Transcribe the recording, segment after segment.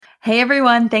Hey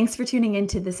everyone, thanks for tuning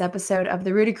into this episode of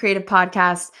the Rooted Creative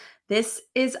Podcast. This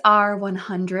is our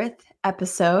 100th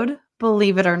episode,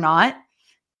 believe it or not.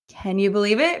 Can you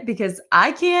believe it? Because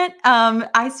I can't.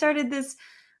 I started this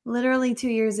literally 2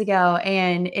 years ago,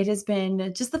 and it has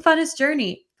been just the funnest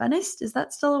journey. Funnest? Is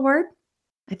that still a word?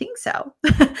 I think so.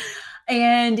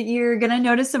 And you're going to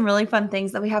notice some really fun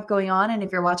things that we have going on. And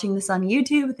if you're watching this on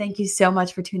YouTube, thank you so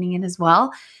much for tuning in as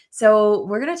well. So,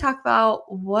 we're going to talk about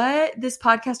what this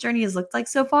podcast journey has looked like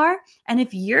so far. And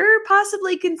if you're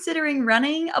possibly considering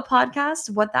running a podcast,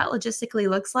 what that logistically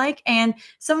looks like, and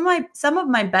some of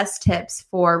my best tips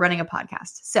for running a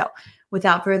podcast. So,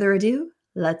 without further ado,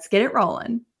 let's get it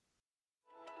rolling.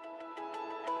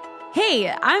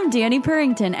 Hey, I'm Danny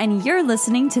Purrington, and you're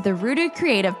listening to the Rooted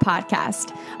Creative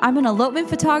Podcast. I'm an elopement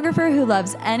photographer who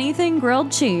loves anything grilled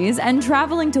cheese and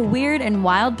traveling to weird and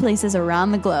wild places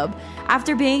around the globe.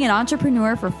 After being an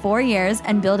entrepreneur for 4 years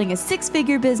and building a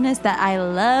 6-figure business that I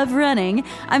love running,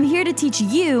 I'm here to teach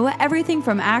you everything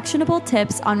from actionable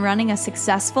tips on running a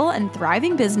successful and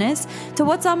thriving business to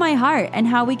what's on my heart and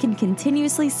how we can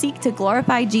continuously seek to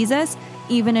glorify Jesus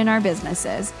even in our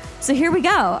businesses. So here we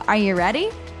go. Are you ready?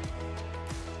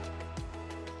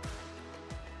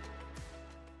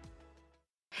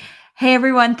 Hey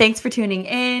everyone, thanks for tuning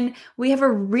in. We have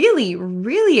a really,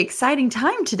 really exciting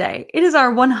time today. It is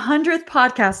our 100th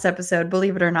podcast episode,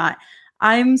 believe it or not.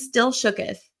 I'm still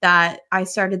shooketh that I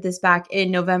started this back in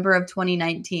November of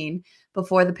 2019,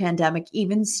 before the pandemic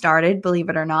even started, believe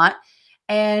it or not.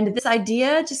 And this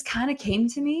idea just kind of came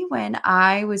to me when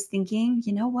I was thinking,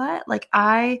 you know what?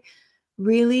 I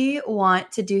really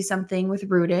want to do something with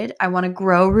Rooted. I want to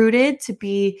grow Rooted to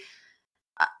be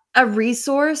a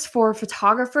resource for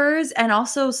photographers and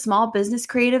also small business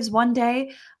creatives one day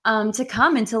to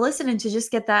come and to listen and to just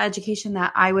get that education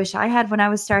that I wish I had when I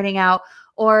was starting out,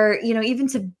 or, even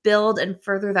to build and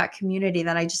further that community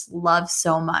that I just love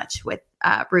so much with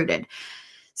Rooted.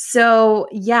 So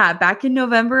yeah, back in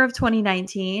November of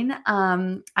 2019,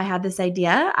 I had this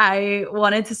idea. I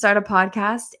wanted to start a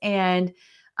podcast, and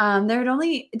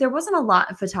there wasn't a lot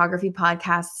of photography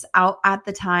podcasts out at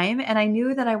the time. And I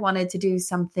knew that I wanted to do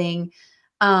something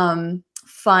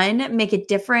fun, make it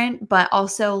different, but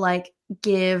also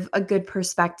give a good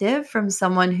perspective from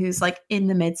someone who's in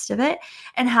the midst of it,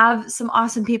 and have some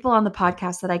awesome people on the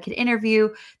podcast that I could interview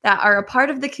that are a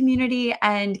part of the community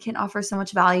and can offer so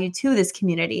much value to this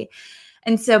community.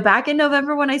 And so back in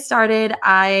November when I started,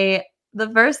 the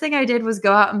first thing I did was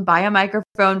go out and buy a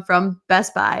microphone from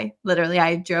Best Buy. Literally,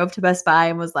 I drove to Best Buy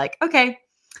and was like, okay,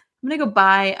 I'm going to go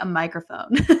buy a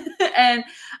microphone. And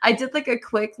I did a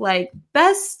quick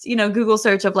best, Google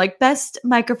search of best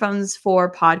microphones for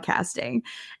podcasting.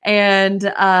 And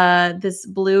this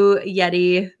Blue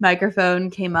Yeti microphone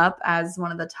came up as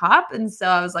one of the top. And so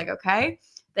I was like, okay,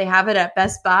 they have it at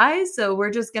Best Buy, so we're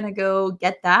just going to go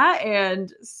get that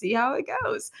and see how it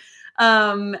goes.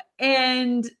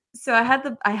 And so I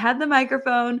had the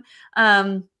microphone,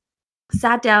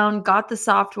 sat down, got the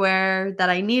software that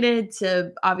I needed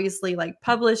to obviously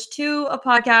publish to a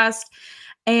podcast.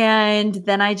 And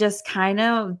then I just kind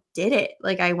of did it.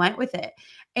 I went with it.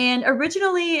 And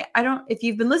originally, if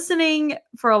you've been listening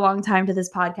for a long time to this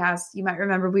podcast, you might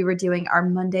remember we were doing our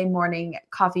Monday morning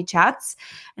coffee chats,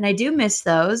 and I do miss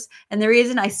those. And the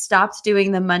reason I stopped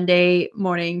doing the Monday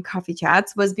morning coffee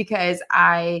chats was because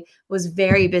I was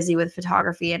very busy with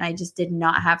photography and I just did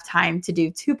not have time to do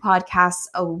 2 podcasts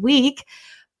a week.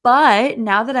 But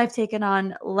now that I've taken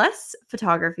on less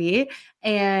photography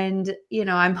and,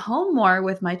 I'm home more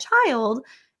with my child,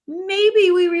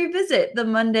 maybe we revisit the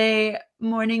Monday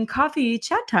morning coffee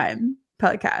chat time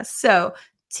podcast. So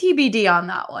TBD on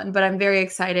that one, but I'm very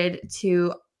excited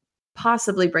to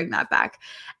possibly bring that back.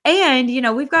 And,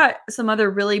 we've got some other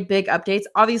really big updates.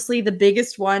 Obviously, the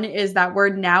biggest one is that we're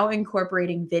now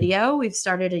incorporating video. We've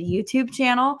started a YouTube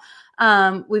channel.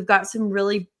 We've got some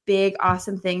really big,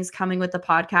 awesome things coming with the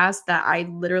podcast that I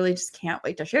literally just can't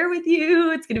wait to share with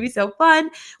you. It's going to be so fun.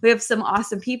 We have some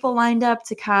awesome people lined up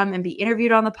to come and be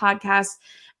interviewed on the podcast.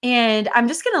 And I'm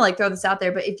just going to throw this out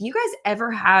there, but if you guys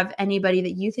ever have anybody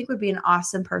that you think would be an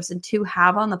awesome person to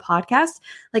have on the podcast,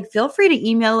 feel free to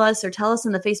email us or tell us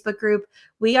in the Facebook group.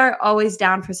 We are always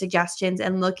down for suggestions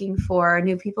and looking for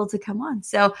new people to come on.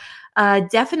 So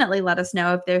definitely let us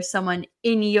know if there's someone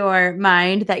in your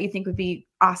mind that you think would be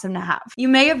awesome to have. You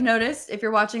may have noticed, if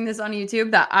you're watching this on YouTube,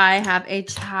 that I have a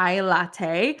chai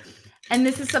latte. And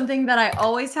this is something that I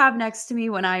always have next to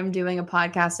me when I'm doing a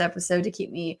podcast episode to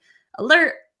keep me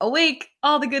alert, awake,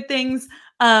 all the good things.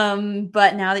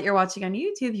 But now that you're watching on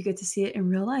YouTube, you get to see it in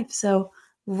real life. So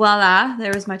voila,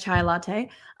 there was my chai latte.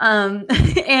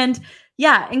 And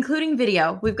Yeah, including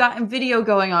video. We've gotten video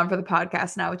going on for the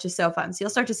podcast now, which is so fun. So you'll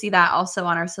start to see that also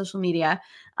on our social media.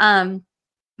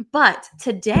 But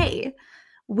today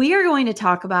we are going to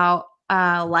talk about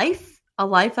a life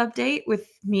update with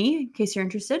me, in case you're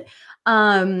interested.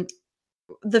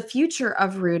 The future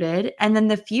of Rooted, and then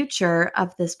the future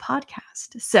of this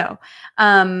podcast. So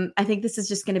I think this is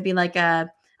just going to be like a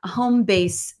home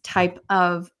base type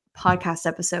of podcast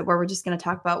episode where we're just going to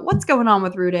talk about what's going on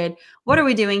with Rooted. What are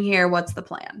we doing here? What's the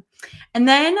plan? And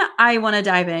then I want to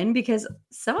dive in because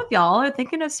some of y'all are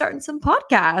thinking of starting some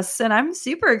podcasts, and I'm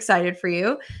super excited for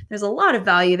you. There's a lot of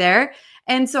value there.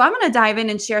 And so I'm going to dive in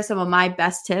and share some of my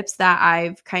best tips that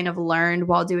I've kind of learned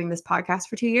while doing this podcast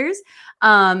for 2 years.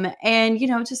 And,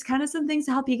 just kind of some things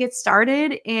to help you get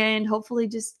started and hopefully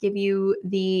just give you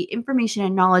the information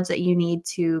and knowledge that you need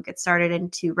to get started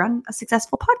and to run a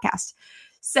successful podcast.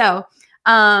 So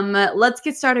let's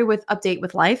get started with update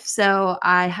with life. So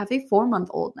I have a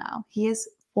 4-month-old now. He is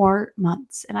 4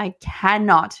 months and I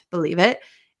cannot believe it.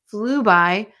 Flew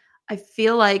by. I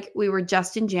feel like we were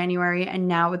just in January and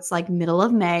now it's like middle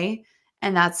of May,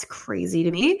 and that's crazy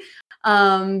to me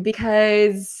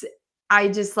because I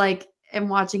just like am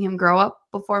watching him grow up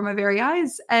before my very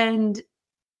eyes, and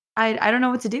I don't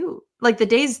know what to do. Like the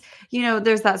days,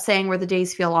 there's that saying where the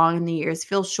days feel long and the years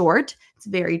feel short. It's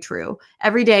very true.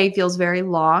 Every day feels very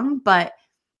long, but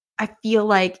I feel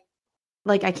like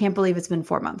I can't believe it's been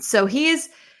 4 months. So he is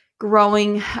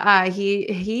growing.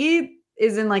 He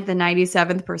is in like the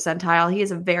 97th percentile. He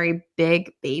is a very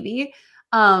big baby.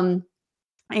 And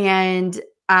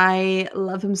I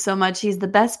love him so much. He's the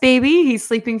best baby. He's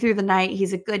sleeping through the night.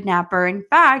 He's a good napper. In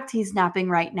fact, he's napping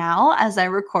right now as I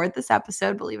record this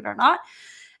episode, believe it or not.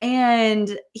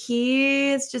 And he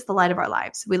is just the light of our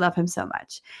lives. We love him so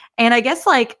much. And I guess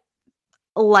like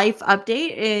life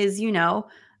update is,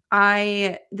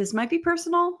 this might be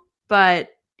personal, but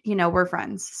we're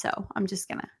friends. So I'm just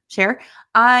going to share.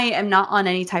 I am not on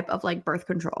any type of like birth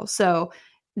control. So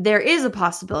there is a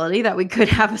possibility that we could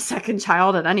have a second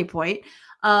child at any point,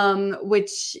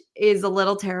 which is a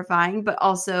little terrifying, but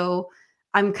also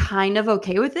I'm kind of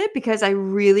okay with it because I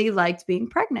really liked being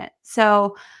pregnant.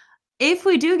 So if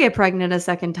we do get pregnant a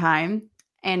second time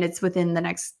and it's within the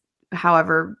next,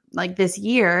 however, like this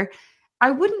year,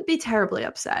 I wouldn't be terribly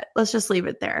upset. Let's just leave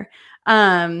it there.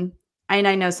 And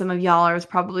I know some of y'all are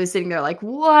probably sitting there like,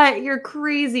 what? You're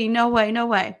crazy. No way. No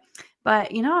way.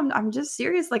 But, I'm just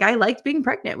serious. Like I liked being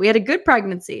pregnant. We had a good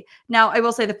pregnancy. Now, I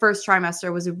will say the first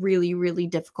trimester was really, really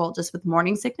difficult just with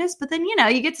morning sickness. But then, you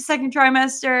get to second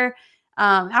trimester.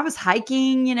 I was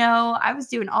hiking, I was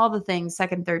doing all the things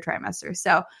second, third trimester.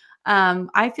 So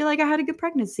I feel like I had a good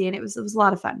pregnancy and it was a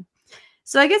lot of fun.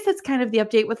 So I guess that's kind of the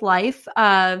update with life.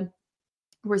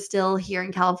 We're still here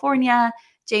in California.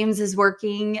 James is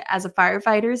working as a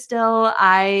firefighter still.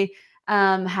 I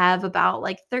have about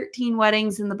like 13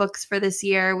 weddings in the books for this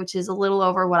year, which is a little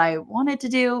over what I wanted to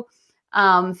do.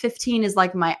 15 is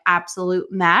like my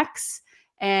absolute max.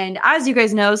 And as you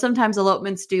guys know, sometimes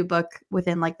elopements do book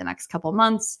within like the next couple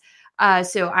months.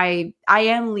 So I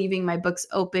am leaving my books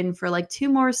open for like 2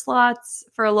 more slots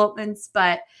for elopements,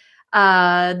 but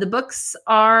the books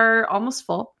are almost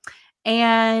full.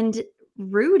 And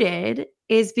Rooted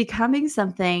is becoming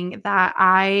something that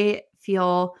I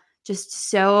feel just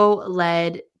so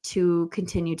led to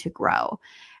continue to grow.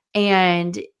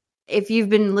 And if you've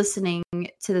been listening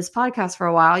to this podcast for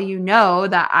a while, you know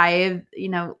that I've,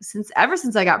 ever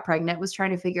since I got pregnant, was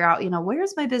trying to figure out,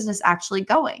 where's my business actually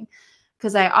going?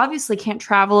 Because I obviously can't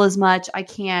travel as much. I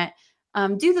can't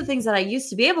do the things that I used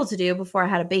to be able to do before I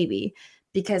had a baby,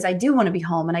 because I do want to be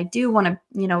home and I do want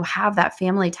to, have that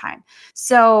family time.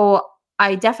 So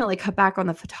I definitely cut back on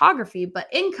the photography, but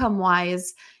income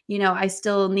wise, I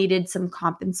still needed some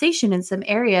compensation in some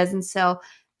areas. And so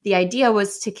the idea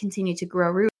was to continue to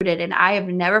grow Rooted. And I have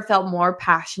never felt more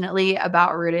passionately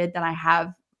about Rooted than I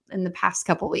have in the past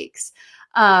couple weeks.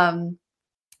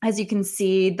 As you can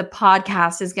see, the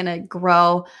podcast is going to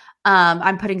grow.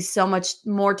 I'm putting so much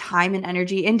more time and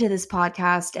energy into this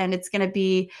podcast, and it's going to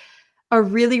be a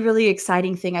really, really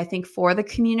exciting thing, I think, for the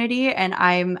community. And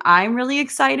I'm really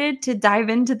excited to dive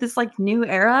into this like new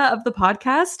era of the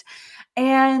podcast.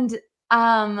 And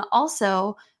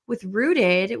also with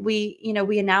Rooted, we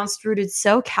announced Rooted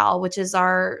SoCal, which is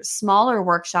our smaller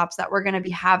workshops that we're going to be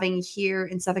having here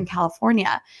in Southern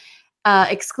California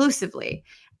exclusively.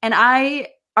 And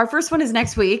our first one is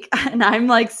next week, and I'm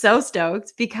like so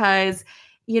stoked because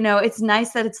it's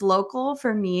nice that it's local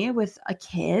for me with a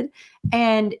kid,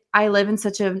 and I live in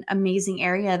such an amazing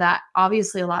area that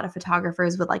obviously a lot of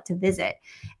photographers would like to visit.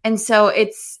 And so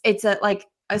it's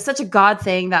such a God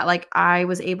thing that like I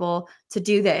was able to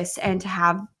do this and to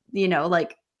have,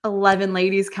 like 11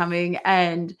 ladies coming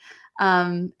and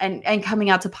coming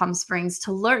out to Palm Springs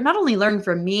to learn, not only learn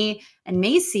from me and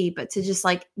Macy, but to just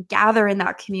like gather in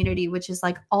that community, which is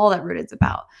like all that Rooted's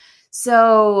about.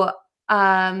 So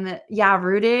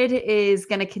Rooted is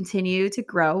going to continue to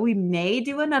grow. We may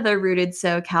do another Rooted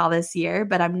SoCal this year,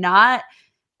 but I'm not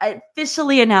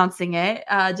officially announcing it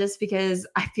just because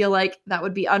I feel like that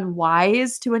would be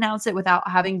unwise to announce it without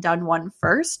having done one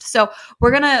first. So we're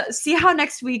going to see how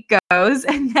next week goes.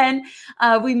 And then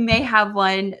we may have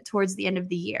one towards the end of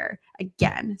the year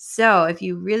again. So if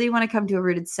you really want to come to a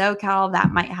Rooted SoCal,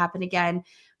 that might happen again.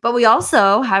 But we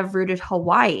also have Rooted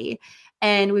Hawaii.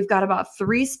 And we've got about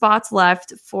 3 spots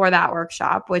left for that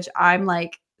workshop, which I'm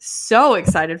like so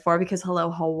excited for because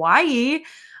hello, Hawaii.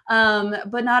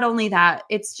 But not only that,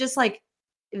 it's just like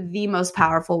the most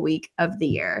powerful week of the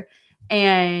year.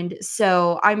 And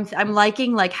so I'm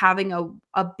liking like having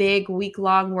a big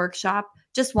week-long workshop,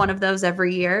 just one of those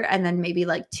every year, and then maybe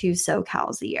like 2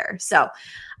 SoCals a year. So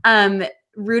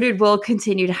Rooted will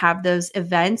continue to have those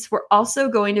events. We're also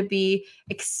going to be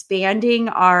expanding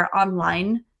our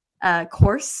online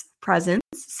course presence.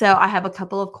 So I have a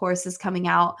couple of courses coming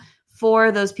out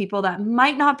for those people that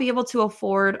might not be able to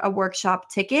afford a workshop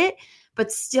ticket,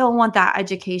 but still want that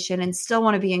education and still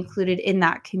want to be included in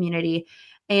that community.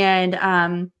 And,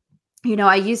 I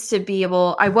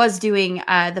was doing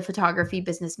the photography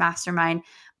business mastermind,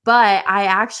 but I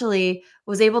actually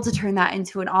was able to turn that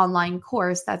into an online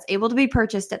course that's able to be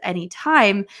purchased at any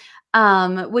time,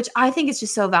 which I think is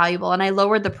just so valuable. And I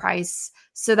lowered the price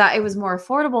so that it was more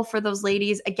affordable for those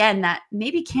ladies, again, that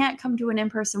maybe can't come to an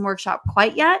in-person workshop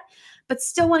quite yet, but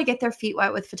still want to get their feet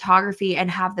wet with photography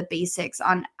and have the basics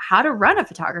on how to run a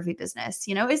photography business.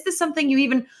 Is this something you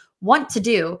even want to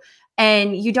do?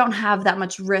 And you don't have that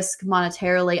much risk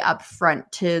monetarily up front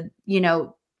to,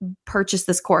 purchase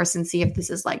this course and see if this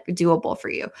is like doable for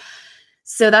you.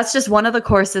 So that's just one of the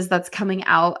courses that's coming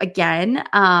out again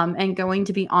and going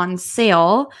to be on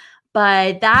sale.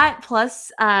 But that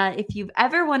plus, if you've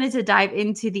ever wanted to dive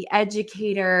into the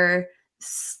educator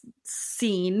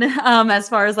scene as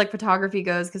far as like photography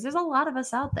goes, because there's a lot of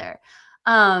us out there,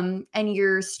 and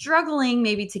you're struggling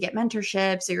maybe to get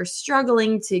mentorships, or you're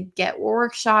struggling to get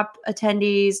workshop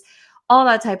attendees, all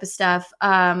that type of stuff.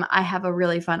 I have a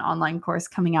really fun online course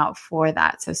coming out for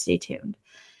that. So stay tuned.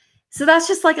 So that's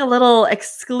just like a little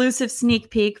exclusive sneak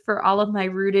peek for all of my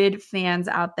Rooted fans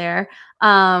out there.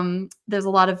 There's a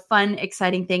lot of fun,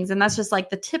 exciting things. And that's just like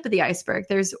the tip of the iceberg.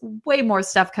 There's way more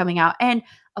stuff coming out, and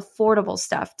affordable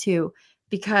stuff too.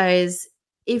 Because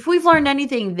if we've learned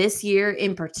anything this year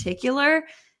in particular,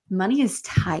 money is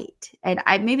tight. And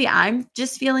I'm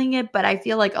just feeling it, but I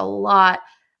feel like a lot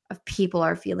of people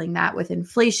are feeling that with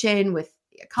inflation, with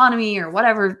the economy, or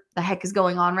whatever the heck is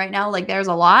going on right now. Like there's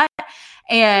a lot.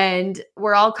 And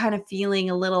we're all kind of feeling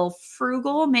a little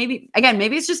frugal. Maybe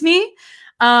it's just me.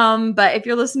 But if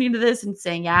you're listening to this and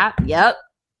saying, yeah, yep,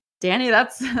 Danny,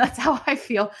 that's how I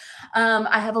feel.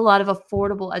 I have a lot of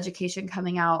affordable education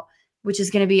coming out, which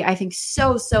is going to be, I think,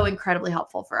 so incredibly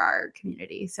helpful for our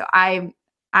community. So I'm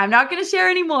not going to share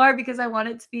anymore because I want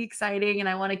it to be exciting and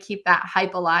I want to keep that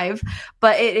hype alive,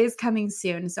 but it is coming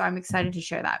soon. So I'm excited to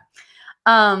share that.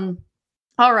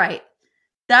 All right.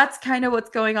 That's kind of what's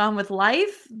going on with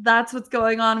life. That's what's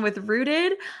going on with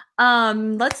Rooted.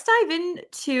 Let's dive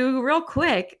into real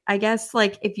quick, I guess,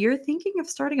 like if you're thinking of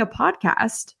starting a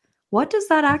podcast, what does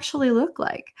that actually look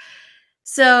like?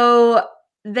 So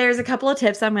there's a couple of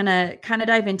tips I'm going to kind of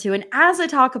dive into. And as I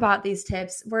talk about these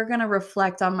tips, we're going to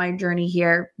reflect on my journey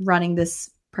here running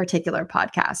this particular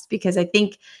podcast, because I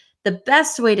think the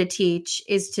best way to teach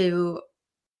is to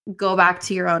go back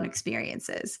to your own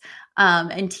experiences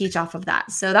and teach off of that.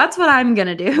 So that's what I'm going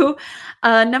to do.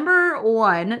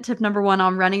 Tip number one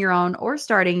on running your own or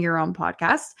starting your own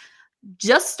podcast,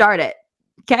 just start it.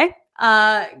 Okay.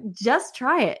 Just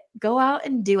try it. Go out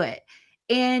and do it.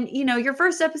 And, your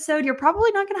first episode, you're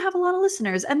probably not going to have a lot of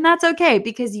listeners, and that's okay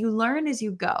because you learn as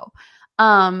you go.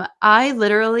 I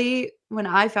literally, when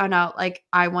I found out like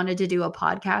I wanted to do a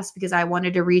podcast because I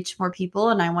wanted to reach more people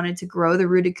and I wanted to grow the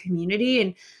Rooted community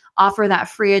and offer that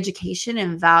free education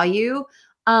and value,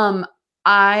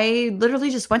 I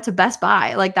literally just went to Best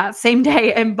Buy like that same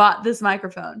day and bought this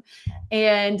microphone.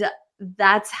 And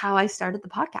that's how I started the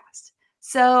podcast.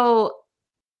 So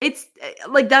it's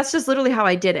like, that's just literally how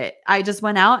I did it. I just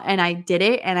went out and I did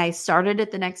it and I started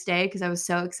it the next day because I was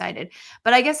so excited.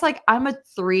 But I guess like I'm a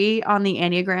 3 on the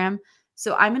Enneagram.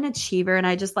 So I'm an achiever, and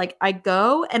I just like, I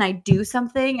go and I do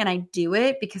something and I do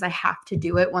it because I have to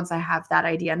do it once I have that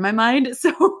idea in my mind.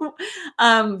 So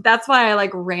that's why I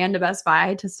like ran to Best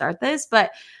Buy to start this.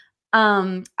 But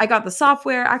I got the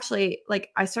software. Actually, like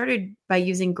I started by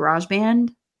using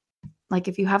GarageBand. Like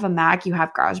if you have a Mac, you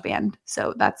have GarageBand.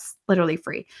 So that's literally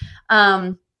free.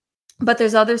 But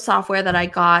there's other software that I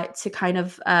got to kind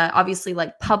of obviously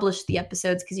like publish the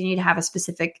episodes, because you need to have a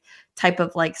specific type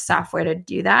of like software to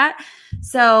do that.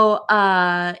 So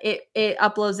it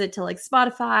uploads it to like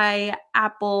Spotify,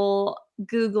 Apple,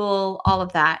 Google, all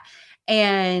of that.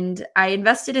 And I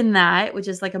invested in that, which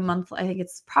is like a month. I think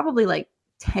it's probably like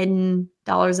 $10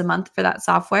 a month for that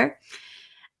software.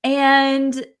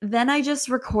 And then I just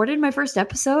recorded my first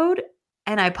episode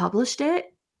and I published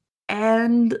it,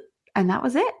 and that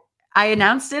was it. I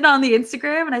announced it on the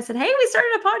Instagram and I said, "Hey, we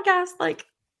started a podcast. Like,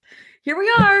 here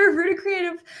we are, Rooted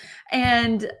Creative."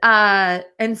 And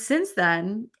since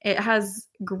then, it has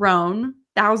grown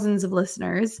thousands of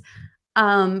listeners.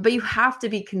 But you have to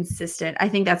be consistent. I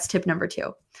think that's tip number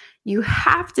 2. You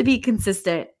have to be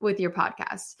consistent with your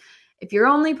podcast. If you're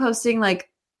only posting like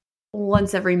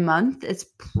once every month, it's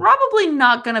probably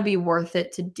not going to be worth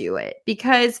it to do it,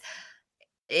 because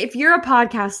if you're a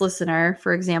podcast listener,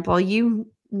 for example, you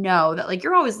know that like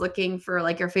you're always looking for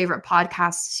like your favorite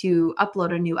podcasts to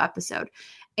upload a new episode.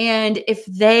 And if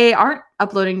they aren't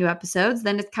uploading new episodes,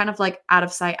 then it's kind of like out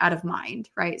of sight, out of mind,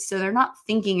 right? So they're not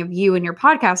thinking of you and your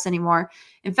podcast anymore.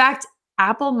 In fact,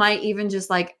 Apple might even just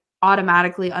like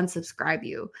automatically unsubscribe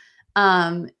you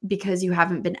because you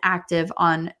haven't been active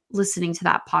on listening to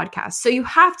that podcast. So you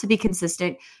have to be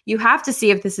consistent. You have to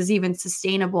see if this is even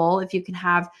sustainable, if you can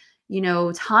have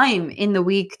time in the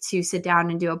week to sit down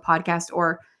and do a podcast,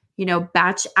 or,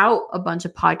 batch out a bunch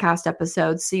of podcast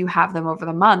episodes so you have them over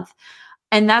the month.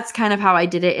 And that's kind of how I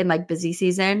did it in like busy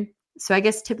season. So I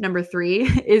guess tip number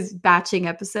 3 is batching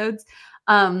episodes.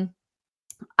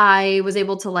 I was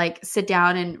able to like sit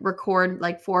down and record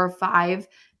like 4 or 5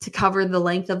 to cover the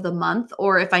length of the month.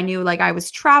 Or if I knew like I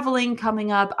was traveling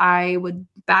coming up, I would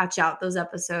batch out those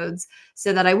episodes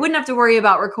so that I wouldn't have to worry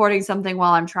about recording something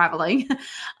while I'm traveling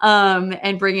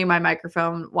and bringing my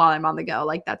microphone while I'm on the go.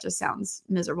 Like that just sounds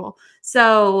miserable.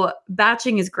 So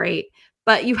batching is great,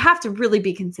 but you have to really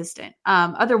be consistent.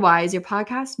 Otherwise, your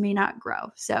podcast may not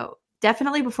grow. So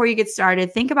definitely before you get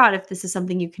started, think about if this is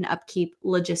something you can upkeep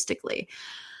logistically.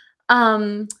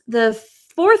 The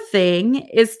 4th thing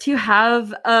is to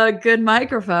have a good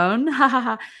microphone,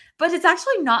 but it's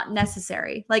actually not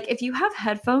necessary. Like if you have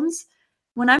headphones,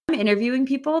 when I'm interviewing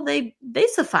people, they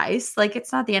suffice. Like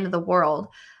it's not the end of the world.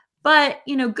 But,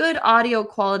 good audio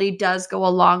quality does go a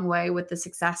long way with the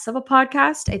success of a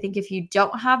podcast. I think if you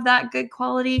don't have that good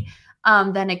quality,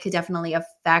 then it could definitely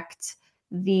affect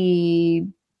the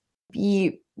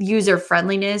user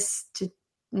friendliness, to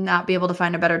not be able to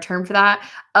find a better term for that,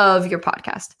 of your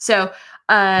podcast. So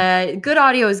good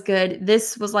audio is good.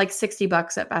 This was like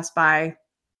 $60 at Best Buy.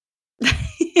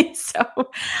 So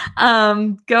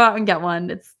go out and get one.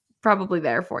 It's probably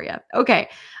there for you. Okay.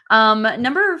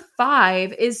 Number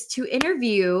 5 is to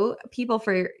interview people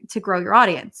to grow your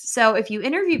audience. So if you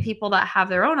interview people that have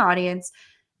their own audience,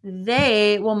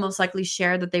 they will most likely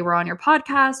share that they were on your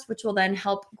podcast, which will then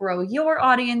help grow your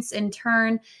audience in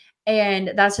turn.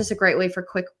 And that's just a great way for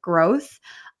quick growth.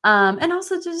 And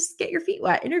also just get your feet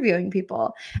wet interviewing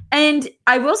people. And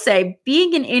I will say,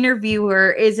 being an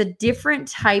interviewer is a different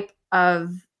type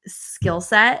of skill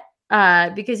set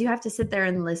because you have to sit there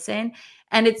and listen.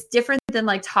 And it's different than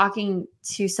like talking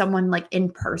to someone like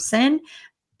in person,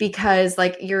 because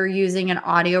like you're using an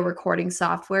audio recording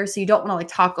software. So you don't want to like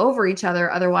talk over each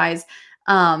other. Otherwise,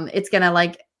 it's going to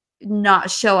like not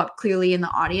show up clearly in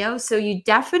the audio. So you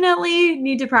definitely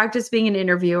need to practice being an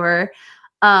interviewer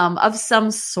of some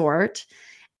sort.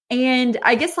 And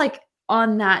I guess like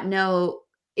on that note,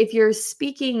 if you're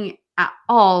speaking at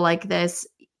all like this,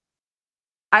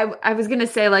 I was going to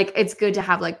say like, it's good to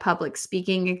have like public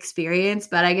speaking experience,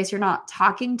 but I guess you're not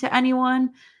talking to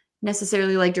anyone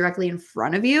necessarily like directly in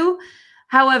front of you.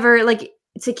 However, like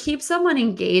to keep someone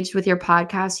engaged with your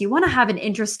podcast, you want to have an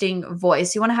interesting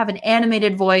voice. You want to have an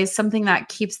animated voice, something that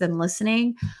keeps them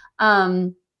listening.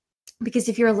 Because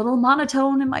if you're a little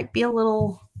monotone, it might be a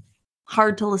little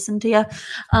hard to listen to you.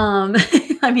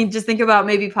 I mean, just think about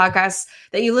maybe podcasts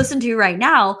that you listen to right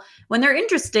now when they're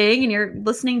interesting and you're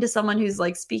listening to someone who's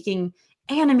like speaking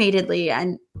animatedly.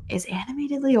 And is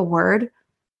animatedly a word?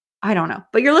 I don't know,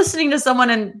 but you're listening to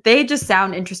someone and they just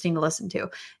sound interesting to listen to.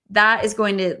 That is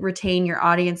going to retain your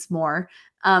audience more.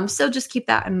 So just keep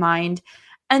that in mind.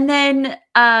 And then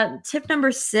tip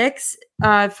number 6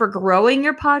 for growing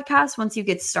your podcast once you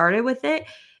get started with it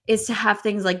is to have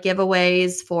things like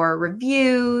giveaways for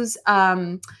reviews,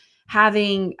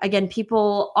 having, again,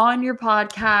 people on your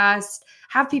podcast,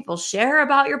 have people share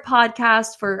about your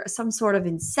podcast for some sort of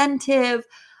incentive.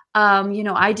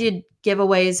 I did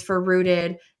giveaways for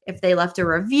Rooted. If they left a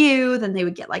review, then they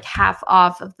would get like half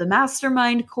off of the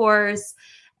mastermind course.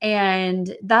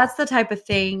 And that's the type of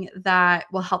thing that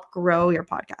will help grow your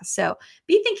podcast. So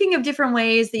be thinking of different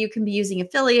ways that you can be using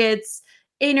affiliates,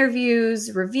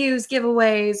 interviews, reviews,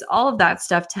 giveaways, all of that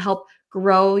stuff to help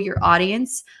grow your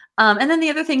audience. And then the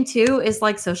other thing too is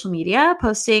like social media,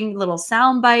 posting little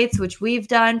sound bites, which we've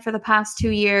done for the past 2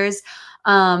 years.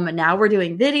 Now we're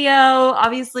doing video,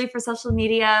 obviously, for social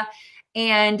media.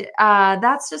 And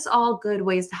that's just all good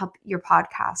ways to help your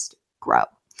podcast grow.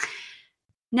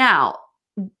 Now,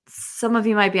 some of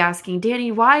you might be asking,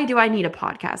 Danny, why do I need a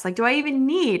podcast? Like, do I even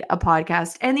need a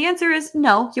podcast? And the answer is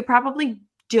no, you probably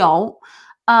don't.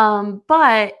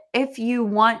 But if you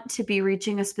want to be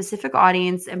reaching a specific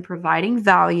audience and providing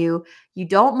value, you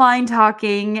don't mind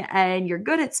talking and you're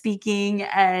good at speaking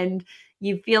and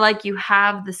you feel like you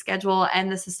have the schedule and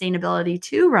the sustainability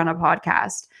to run a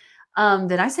podcast,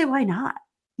 then I say, why not?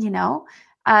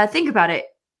 Think about it.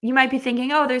 You might be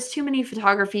thinking, oh, there's too many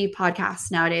photography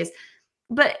podcasts nowadays.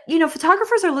 But,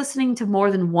 photographers are listening to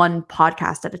more than one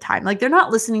podcast at a time. Like, they're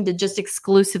not listening to just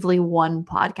exclusively one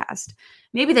podcast.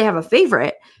 Maybe they have a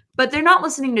favorite, but they're not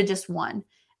listening to just one.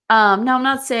 Now, I'm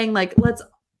not saying like, let's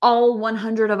all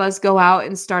 100 of us go out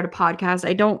and start a podcast.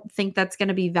 I don't think that's going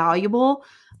to be valuable.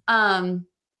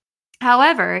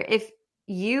 However, if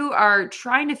you are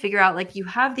trying to figure out, like, you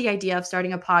have the idea of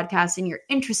starting a podcast and you're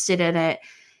interested in it,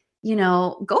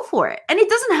 go for it. And it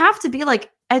doesn't have to be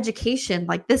like education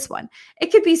like this one. It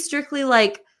could be strictly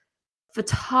like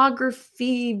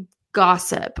photography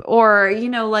gossip or,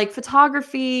 like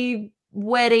photography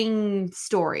wedding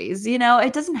stories.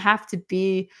 It doesn't have to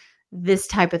be this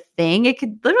type of thing. It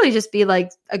could literally just be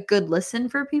like a good listen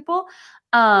for people.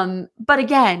 But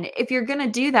again, if you're going to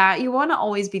do that, you want to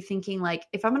always be thinking like,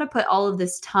 if I'm going to put all of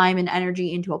this time and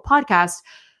energy into a podcast,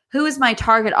 who is my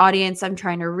target audience I'm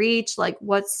trying to reach? Like,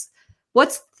 what's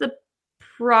the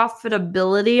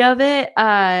profitability of it?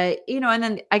 And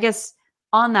then I guess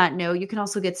on that note, you can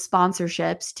also get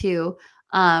sponsorships too,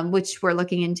 which we're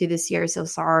looking into this year. So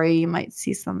sorry, you might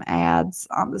see some ads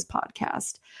on this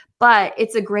podcast, but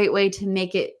it's a great way to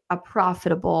make it a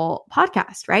profitable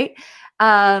podcast, right?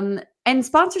 And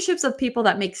sponsorships of people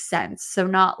that make sense. So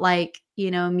not like,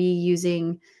 me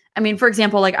using, for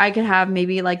example, like I could have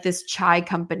maybe like this chai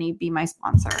company be my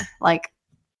sponsor, like,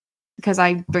 because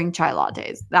I drink chai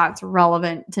lattes. That's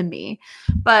relevant to me.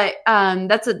 But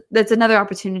that's another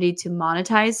opportunity to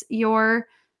monetize your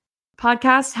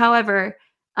podcast. However,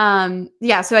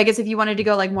 so I guess if you wanted to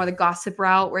go like more the gossip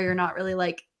route where you're not really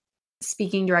like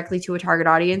speaking directly to a target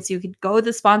audience, you could go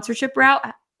the sponsorship route,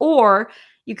 or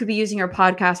you could be using your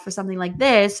podcast for something like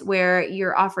this where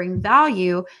you're offering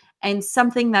value and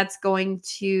something that's going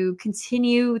to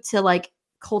continue to like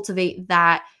cultivate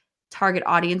that target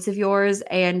audience of yours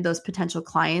and those potential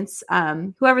clients,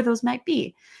 whoever those might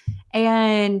be.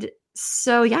 And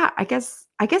so, yeah, I guess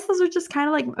those are just kind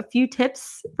of like a few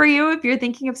tips for you if you're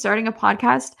thinking of starting a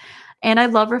podcast. And I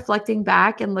love reflecting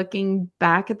back and looking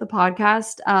back at the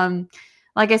podcast.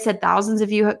 Like I said, thousands of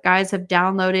you guys have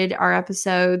downloaded our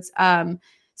episodes.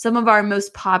 Some of our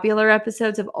most popular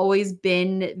episodes have always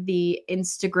been the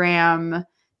Instagram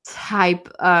type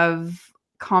of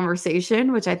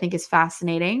conversation, which I think is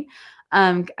fascinating.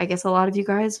 I guess a lot of you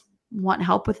guys want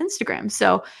help with Instagram.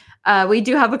 So we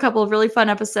do have a couple of really fun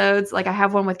episodes. Like I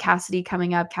have one with Cassidy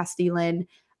coming up, Cassidy Lynn,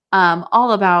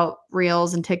 all about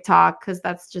Reels and TikTok, because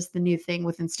that's just the new thing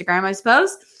with Instagram, I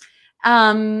suppose.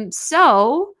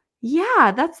 So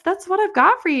yeah, that's what I've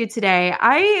got for you today.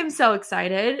 I am so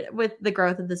excited with the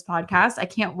growth of this podcast. I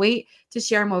can't wait to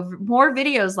share more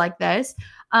videos like this.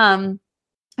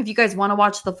 If you guys want to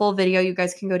watch the full video, you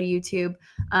guys can go to YouTube,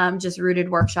 just Rooted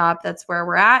Workshop. That's where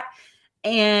we're at.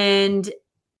 And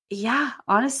yeah,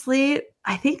 honestly,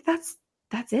 I think that's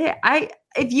it.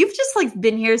 If you've just like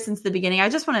been here since the beginning, I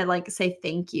just want to like say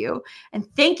thank you. And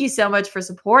thank you so much for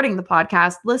supporting the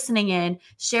podcast, listening in,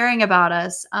 sharing about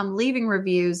us, leaving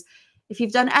reviews. If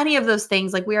you've done any of those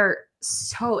things, like we are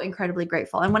so incredibly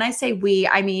grateful. And when I say we,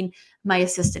 I mean my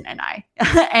assistant and I.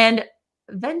 And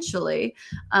eventually,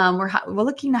 we're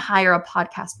looking to hire a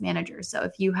podcast manager. So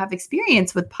if you have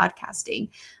experience with podcasting,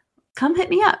 come hit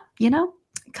me up,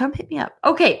 come hit me up.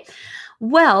 Okay.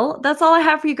 Well, that's all I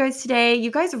have for you guys today. You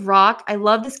guys rock. I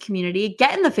love this community.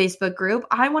 Get in the Facebook group.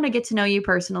 I want to get to know you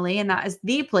personally, and that is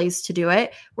the place to do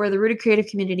it. We're the Rooted Creative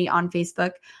Community on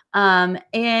Facebook. And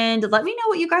let me know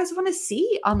what you guys want to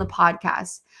see on the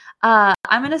podcast.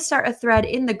 I'm going to start a thread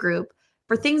in the group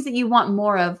for things that you want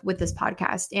more of with this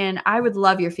podcast, and I would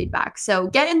love your feedback. So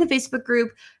get in the Facebook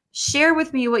group. Share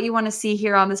with me what you want to see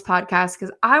here on this podcast,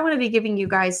 because I want to be giving you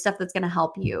guys stuff that's going to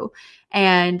help you.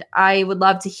 And I would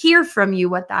love to hear from you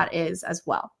what that is as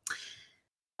well.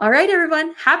 All right,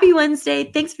 everyone. Happy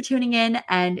Wednesday. Thanks for tuning in,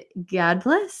 and God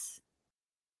bless.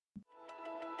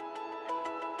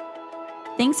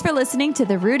 Thanks for listening to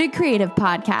the Rooted Creative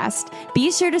Podcast. Be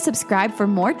sure to subscribe for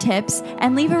more tips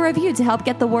and leave a review to help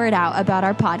get the word out about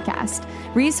our podcast.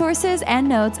 Resources and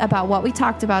notes about what we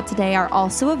talked about today are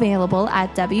also available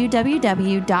at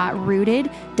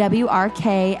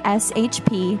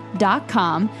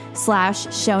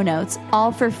www.rootedwrkshp.com/show notes,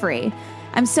 all for free.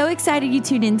 I'm so excited you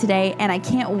tuned in today, and I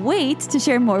can't wait to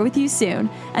share more with you soon.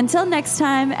 Until next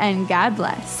time, and God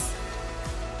bless.